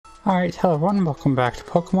Alright, hello everyone, welcome back to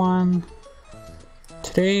Pokemon.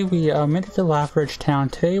 Today we made it to Laveridge Town.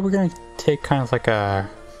 Today we're gonna take kind of like a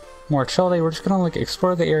more chill day. We're just gonna like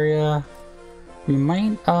explore the area. We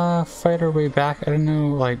might fight our way back. I don't know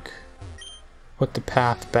like what the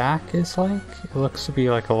path back is like. It looks to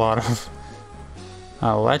be like a lot of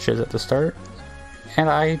ledges at the start.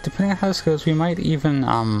 And depending on how this goes, we might even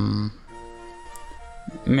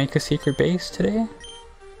make a secret base today.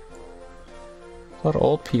 A lot of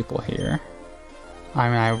old people here. I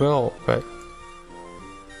mean, I will, but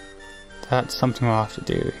that's something we'll have to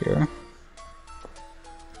do here.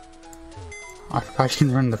 I forgot you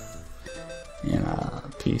can run the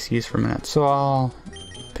PCs for a minute, so I'll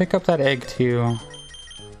pick up that egg too.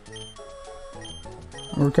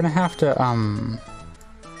 We're gonna have to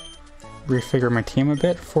refigure my team a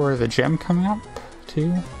bit for the gym coming up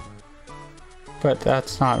too, but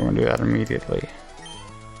that's not. I'm gonna do that immediately.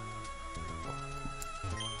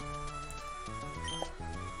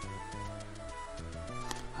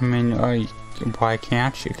 I mean, why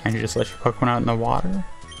can't you? Can't you just let your Pokemon out in the water?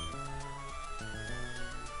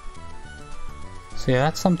 So yeah,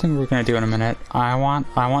 that's something we're gonna do in a minute. I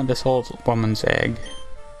want this old woman's egg.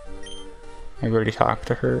 I've already talked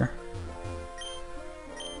to her.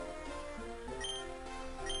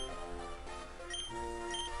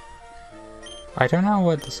 I don't know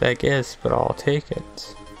what this egg is, but I'll take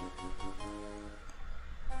it.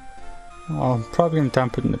 I'm probably gonna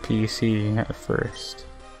dump it in the PC at first.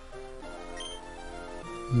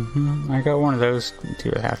 I got one of those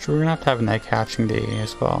to hatch. We're gonna have an egg hatching day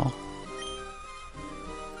as well.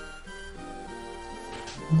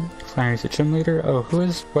 Finally, the gym leader. Oh,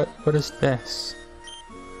 what is this?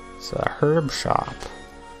 It's a herb shop.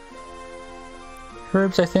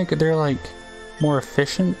 Herbs, I think they're like more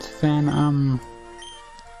efficient than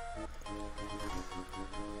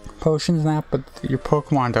potions and that, but your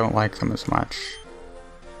Pokemon don't like them as much.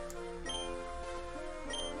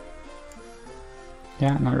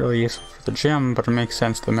 Yeah, not really useful for the gym, but it makes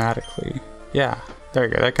sense thematically. Yeah, there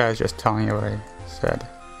you go. That guy's just telling you what I said.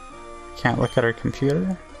 Can't look at our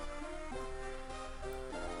computer.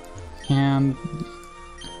 And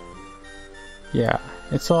yeah,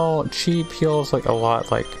 it's all cheap, heals like a lot,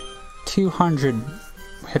 like 200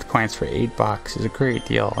 hit points for $8 is a great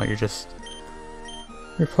deal.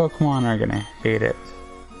 Your Pokemon are gonna hate it.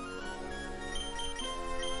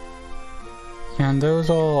 And those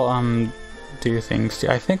all do things too.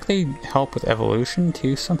 I think they help with evolution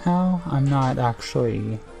too somehow. I'm not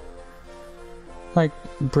actually like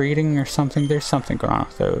breeding or something. There's something going on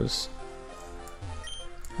with those.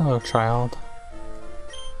 Hello, child.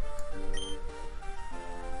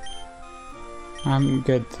 I'm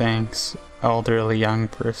good, thanks, elderly young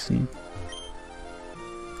person.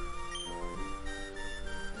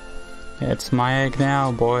 It's my egg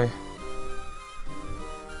now, boy.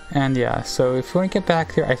 And yeah, so if you want to get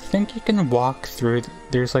back there, I think you can walk through.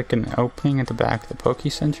 There's like an opening at the back of the Poke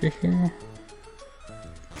Center here.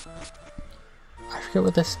 I forget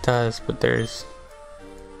what this does, but there's...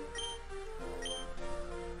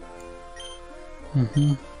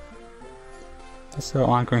 That's the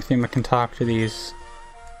ongoing theme. I can talk to these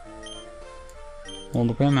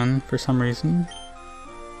old women for some reason.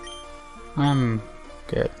 I'm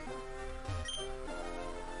good.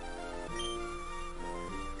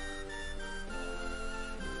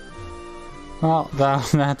 Well,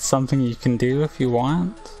 that's something you can do if you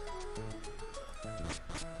want.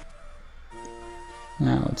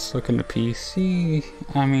 Now let's look in the PC.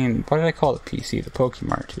 I mean, what did I call the PC? The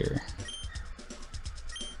Pokemart here.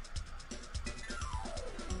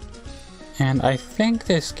 And I think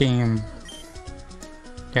this game...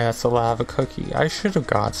 Yeah, it's a lava cookie. I should have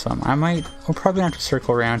got some. We'll probably have to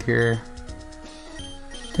circle around here.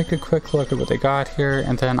 Take a quick look at what they got here,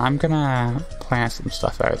 and then I'm gonna plan some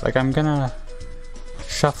stuff out. Like, I'm gonna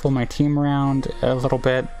shuffle my team around a little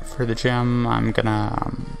bit for the gym. I'm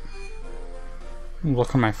gonna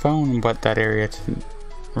look on my phone what that area to the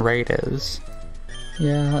right is.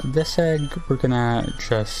 Yeah, this egg we're gonna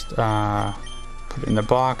just put it in the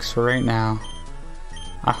box for right now.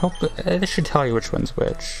 I hope this should tell you which one's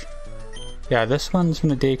which. Yeah, this one's from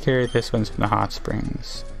the daycare, this one's from the hot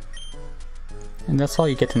springs. And that's all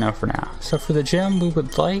you get to know for now. So for the gym, we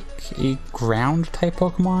would like a ground type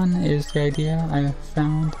Pokemon is the idea I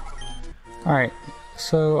found. Alright,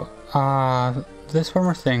 so this one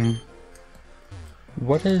more thing.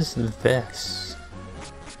 What is this?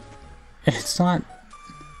 It's not...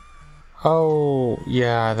 Oh,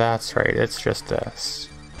 yeah, that's right, it's just this.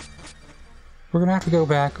 We're gonna have to go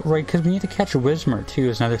back, right, because we need to catch a Whismur too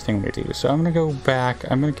is another thing to do. So I'm gonna go back,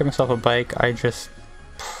 I'm gonna get myself a bike.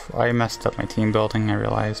 I messed up my team building, I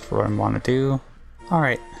realized, for what I want to do.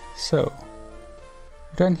 Alright, so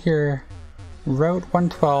we're done here. Route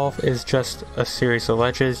 112 is just a series of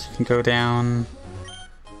ledges. You can go down,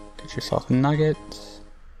 get yourself a nugget.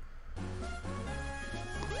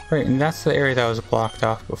 Right, and that's the area that was blocked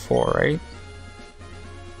off before, right?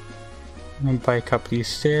 I'm gonna bike up these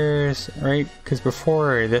stairs, right? Because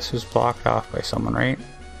before this was blocked off by someone, right?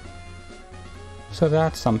 So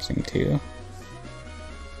that's something too.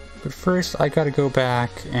 But first I gotta go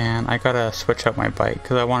back and I gotta switch up my bike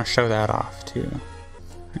because I want to show that off too.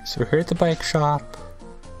 Right, so we're here at the bike shop.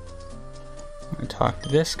 I'm gonna talk to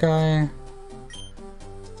this guy.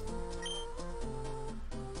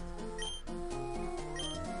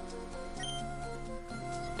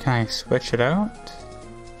 Can I switch it out?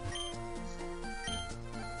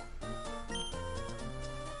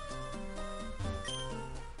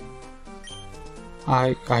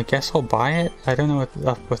 I guess I'll buy it. I don't know what's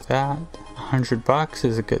up with that.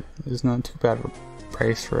 $100 is not too bad of a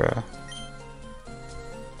price for a...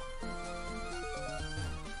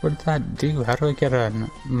 What did that do? How do I get a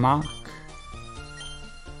mock?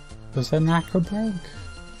 Was that an acro bag?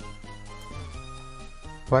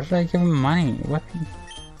 Why did I give him money? What?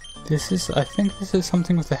 I think this is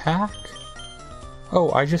something with a hack?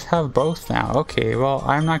 Oh, I just have both now. Okay, well,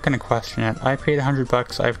 I'm not gonna question it. I paid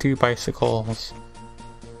 $100, I have 2 bicycles.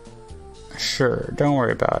 Sure, don't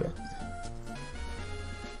worry about it.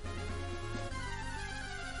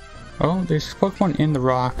 Oh, there's Pokemon in the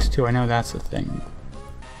rocks too, I know that's a thing.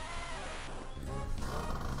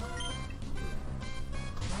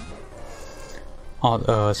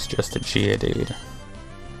 Oh, it's just a Geodude.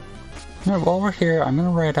 Alright, while we're here, I'm gonna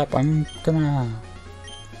ride up, I'm gonna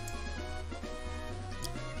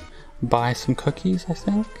buy some cookies, I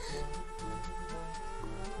think.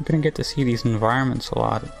 I'm gonna get to see these environments a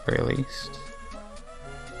lot at the very least.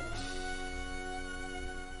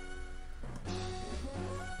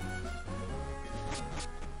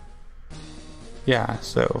 Yeah,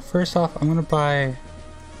 so first off, I'm gonna buy,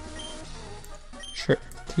 sure,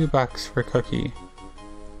 $2 for a cookie.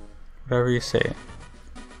 Whatever you say.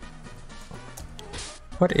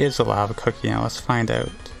 What is a lava cookie now? Let's find out.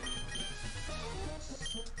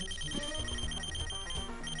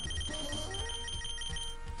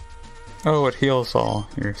 Oh, it heals all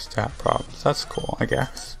your stat problems. That's cool, I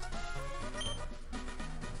guess.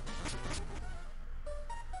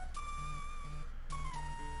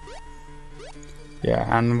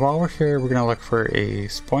 Yeah, and while we're here, we're gonna look for a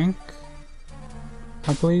Spoink,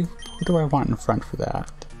 I believe. Who do I want in front for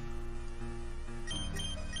that?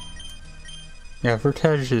 Yeah,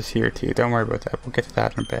 Vertege is here too. Don't worry about that. We'll get to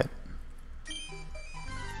that in a bit.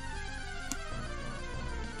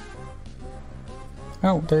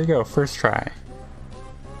 Oh, there you go. First try.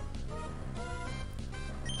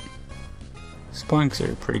 Spoinks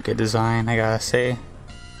are a pretty good design, I gotta say.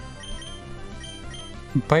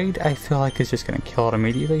 Bite, I feel like, is just gonna kill it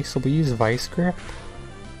immediately, so we use Vice Grip.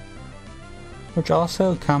 Which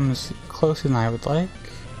also comes closer than I would like.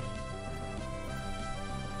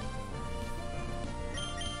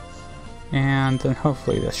 And then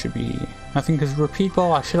hopefully this should be nothing, because Repeat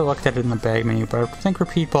Ball, I should have looked at it in the bag menu, but I think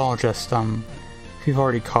Repeat Ball just, if you've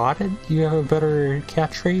already caught it, you have a better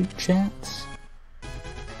catch rate chance.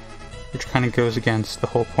 Which kind of goes against the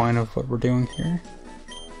whole point of what we're doing here.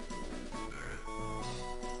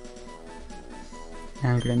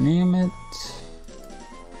 And I'm gonna name it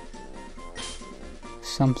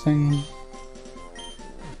something.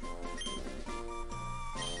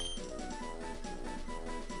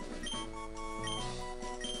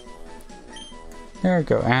 There we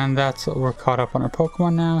go, and that's what we're caught up on our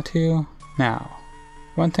Pokemon now too. Now,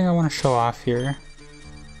 one thing I want to show off here.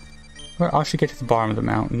 Well, I should get to the bottom of the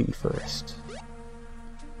mountain first.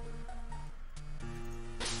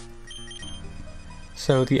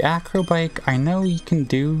 So the Acro Bike, I know you can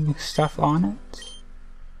do stuff on it.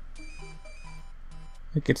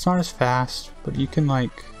 Like, it's not as fast, but you can,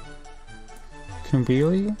 like, can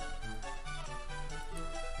wheelie.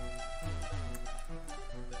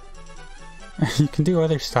 You can do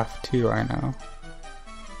other stuff too, I know.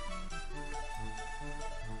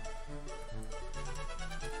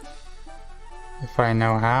 If I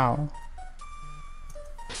know how.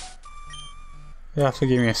 You'll have to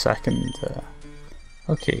give me a second.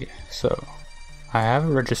 Okay, so I have it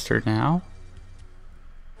registered now.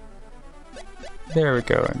 There we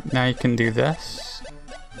go. Now you can do this.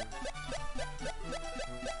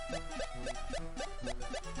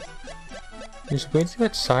 There's a way to do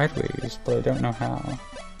it sideways, but I don't know how.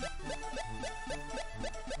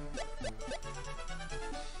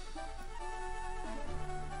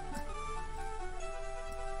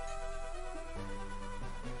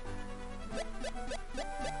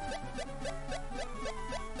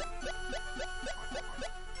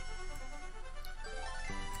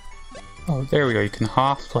 Oh, there we go, you can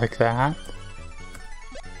hop like that.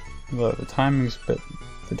 Although the timing's a bit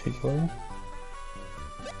particular.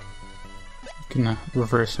 You can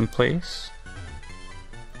reverse in place.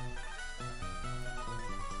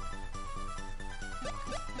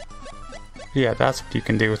 Yeah, that's what you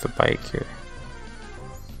can do with the bike here.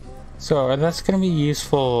 So that's going to be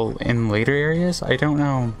useful in later areas. I don't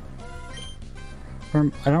know. I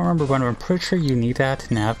don't remember when, but I'm pretty sure you need that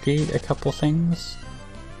to navigate a couple things.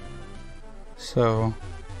 So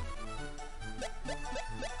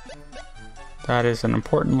that is an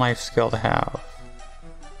important life skill to have.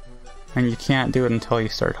 And you can't do it until you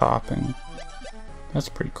start hopping. That's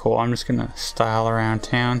pretty cool. I'm just gonna style around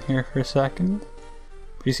town here for a second.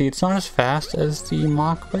 You see, it's not as fast as the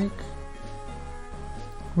Mach Bike,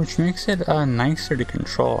 which makes it nicer to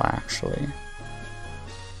control, actually.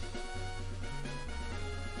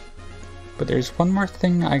 But there's one more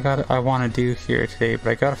thing I want to do here today, but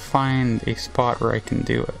I gotta find a spot where I can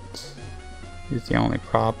do it. Is the only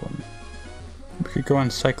problem. We could go on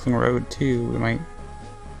Cycling Road too. We might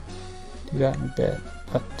do that in a bit,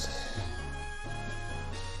 but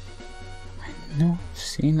I know I've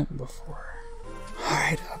seen it before.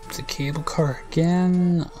 Alright, up the cable car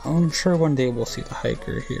again. I'm sure one day we'll see the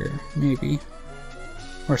hiker here, maybe.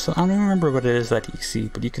 Or so, I don't even remember what it is that you see,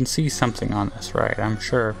 but you can see something on this ride, I'm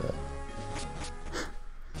sure of it.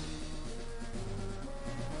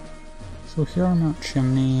 So here on Mount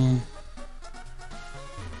Chimney.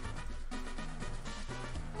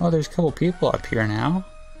 Oh, there's a couple people up here now.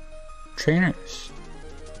 Trainers.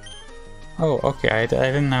 Oh, okay, I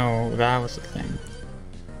didn't know that was a thing.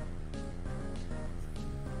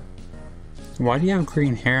 Why do you have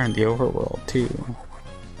green hair in the overworld, too?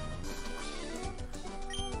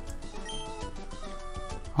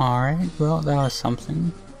 Alright, well, that was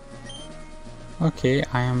something. Okay,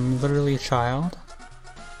 I am literally a child.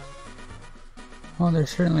 Well,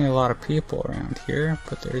 there's certainly a lot of people around here,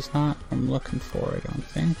 but there's not what I'm looking for, I don't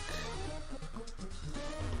think.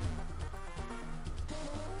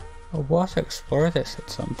 We'll have to explore this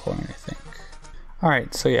at some point, I think.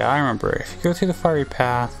 Alright, so yeah, I remember. If you go through the fiery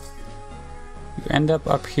path, you end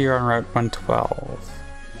up here on Route 112.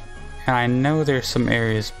 And I know there's some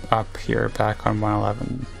areas up here back on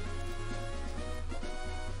 111.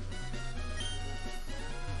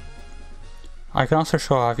 I can also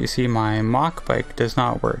show off, you see my Mach Bike does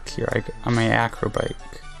not work here, on my Acro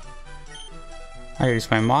Bike. I use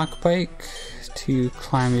my Mach Bike to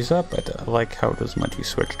climb these up. I like how it doesn't let you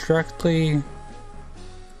switch directly.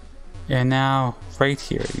 And now, right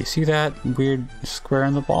here, you see that weird square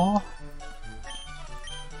in the ball?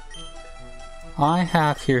 I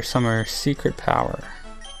have here somewhere secret power.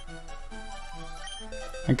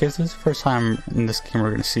 I guess this is the first time in this game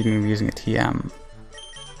we're going to see me using a TM.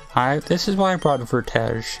 This is why I brought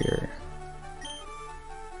Vertige here.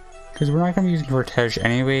 Because we're not going to be using Vertige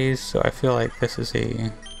anyways, so I feel like this is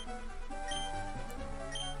a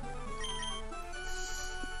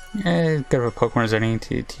good of a Pokemon as any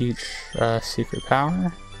to teach secret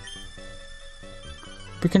power.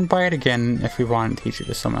 We can buy it again if we want to teach it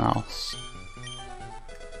to someone else.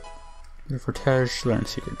 Vertige, learn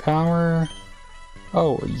secret power.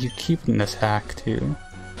 Oh, you keep in this hack too,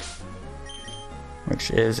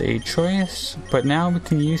 which is a choice, but now we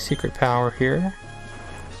can use secret power here.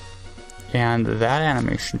 And that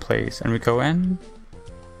animation plays, and we go in,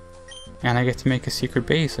 and I get to make a secret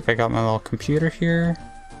base. Like I got my little computer here,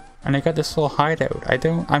 and I got this little hideout.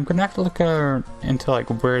 I'm gonna have to look into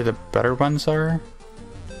like where the better ones are.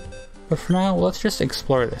 But for now, let's just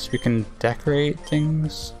explore this. We can decorate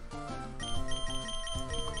things.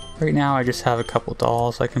 Right now I just have a couple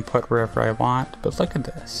dolls I can put wherever I want, but look at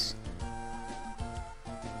this.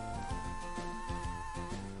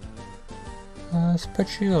 Let's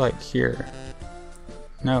put you like here.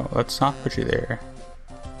 No, let's not put you there.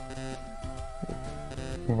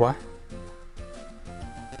 What?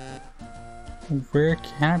 Where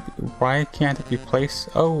can it be? Why can't it be placed?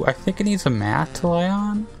 Oh, I think it needs a mat to lie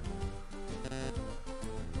on?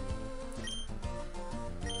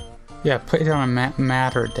 Yeah, put it on a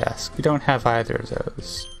mat or a desk. We don't have either of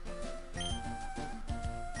those.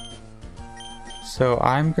 So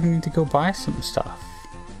I'm gonna need to go buy some stuff.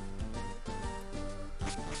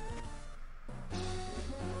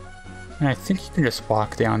 And I think you can just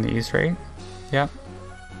walk down these, right? Yep.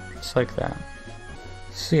 Just like that.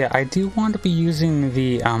 So yeah, I do want to be using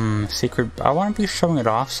the secret... I want to be showing it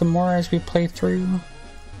off some more as we play through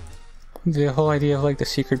the whole idea of like the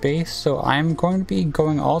secret base. So I'm going to be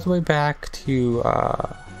going all the way back to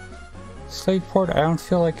Slateport. I don't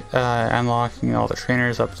feel like unlocking all the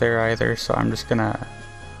trainers up there either, so I'm just gonna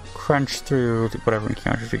crunch through whatever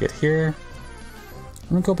encounters we get here. I'm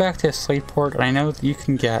gonna go back to Slateport, and I know that you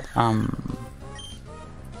can get,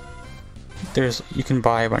 you can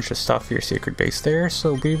buy a bunch of stuff for your secret base there,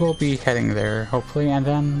 so we will be heading there, hopefully, and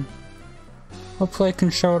then hopefully I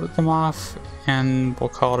can show them off, and we'll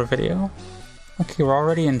call it a video. Okay, we're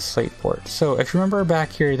already in Slateport. So if you remember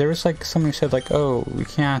back here, there was like someone who said like, oh, we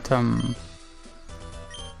can't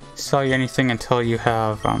sell you anything until you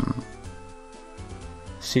have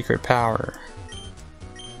secret power.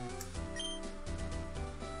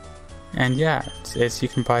 And yeah, it's you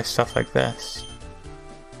can buy stuff like this.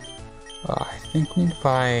 I think we need to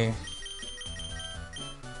buy.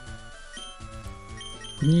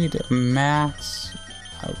 We need mats.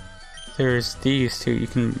 There's these two you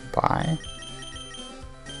can buy.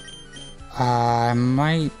 I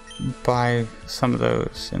might buy some of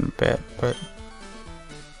those in a bit, but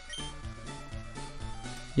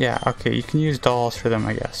yeah, okay, you can use dolls for them,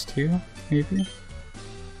 I guess, too, maybe?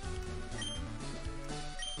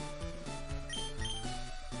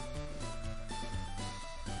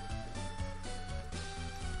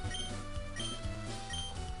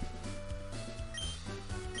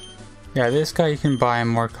 Yeah, this guy you can buy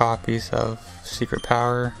more copies of Secret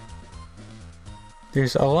Power.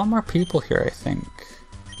 There's a lot more people here, I think.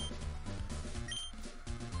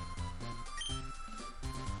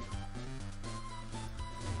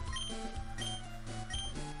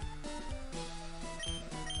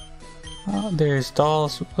 Oh, there's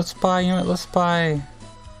dolls. Let's buy, you know what, let's buy...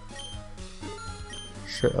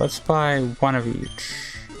 Sure, let's buy one of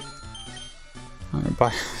each. I'm gonna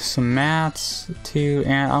buy some mats, too,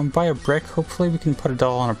 and I'll buy a brick. Hopefully we can put a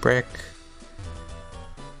doll on a brick.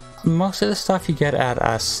 Most of the stuff you get at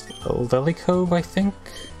Lily Cove, I think.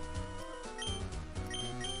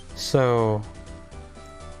 So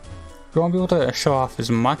we won't be able to show off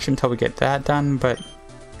as much until we get that done, but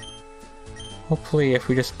hopefully if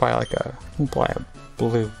we just buy like we'll buy a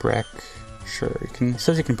blue brick. Sure, it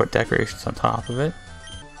says you can put decorations on top of it.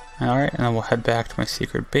 Alright, and then we'll head back to my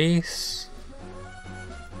secret base.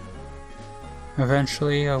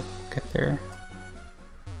 Eventually I'll get there.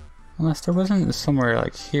 Unless there wasn't somewhere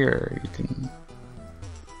like here you can...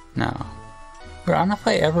 No. But I don't know if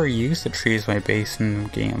I ever used the trees in my base in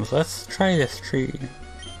games. Let's try this tree.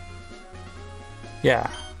 Yeah.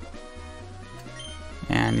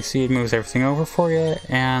 And you see it moves everything over for you,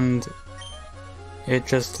 and it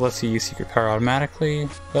just lets you use secret power automatically.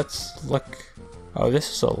 Let's look... Oh, this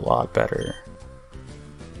is a lot better.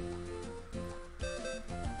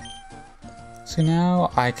 So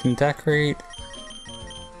now I can decorate.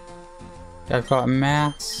 I've got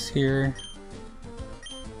mats here.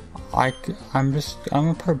 I'm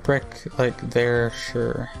gonna put a brick like there,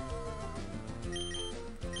 sure.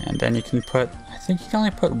 And then you can put, I think you can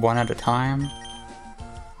only put one at a time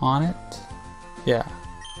on it. Yeah.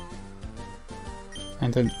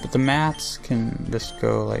 And then the mats can just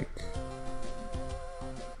go like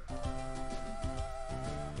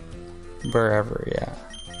wherever, yeah.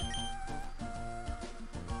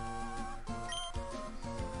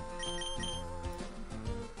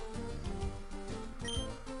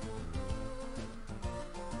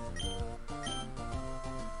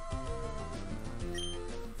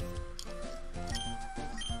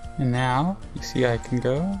 And now, you see I can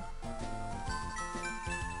go.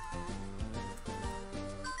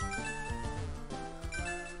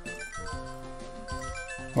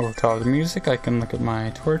 Over top of the music, I can look at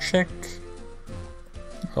my Torchic.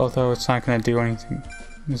 Although it's not going to do anything.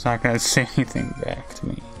 It's not going to say anything back to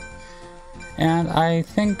me. And I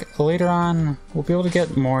think later on, we'll be able to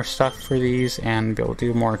get more stuff for these and be able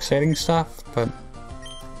to do more exciting stuff, but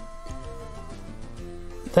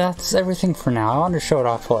that's everything for now. I wanted to show it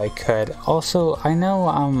off while I could. Also, I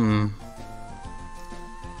know,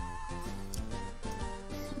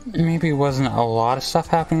 maybe wasn't a lot of stuff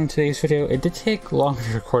happening in today's video. It did take longer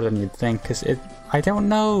to record than you'd think, because I don't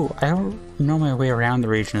know my way around the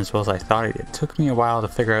region as well as I thought I did. It took me a while to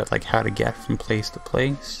figure out like how to get from place to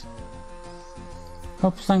place.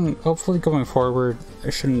 Hopefully going forward,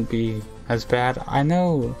 it shouldn't be as bad. I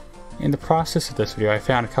know in the process of this video, I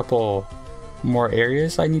found a couple more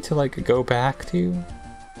areas I need to like go back to.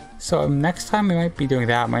 So next time we might be doing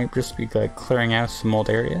that, might just be like clearing out some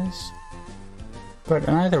old areas. But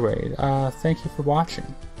in either way, thank you for watching.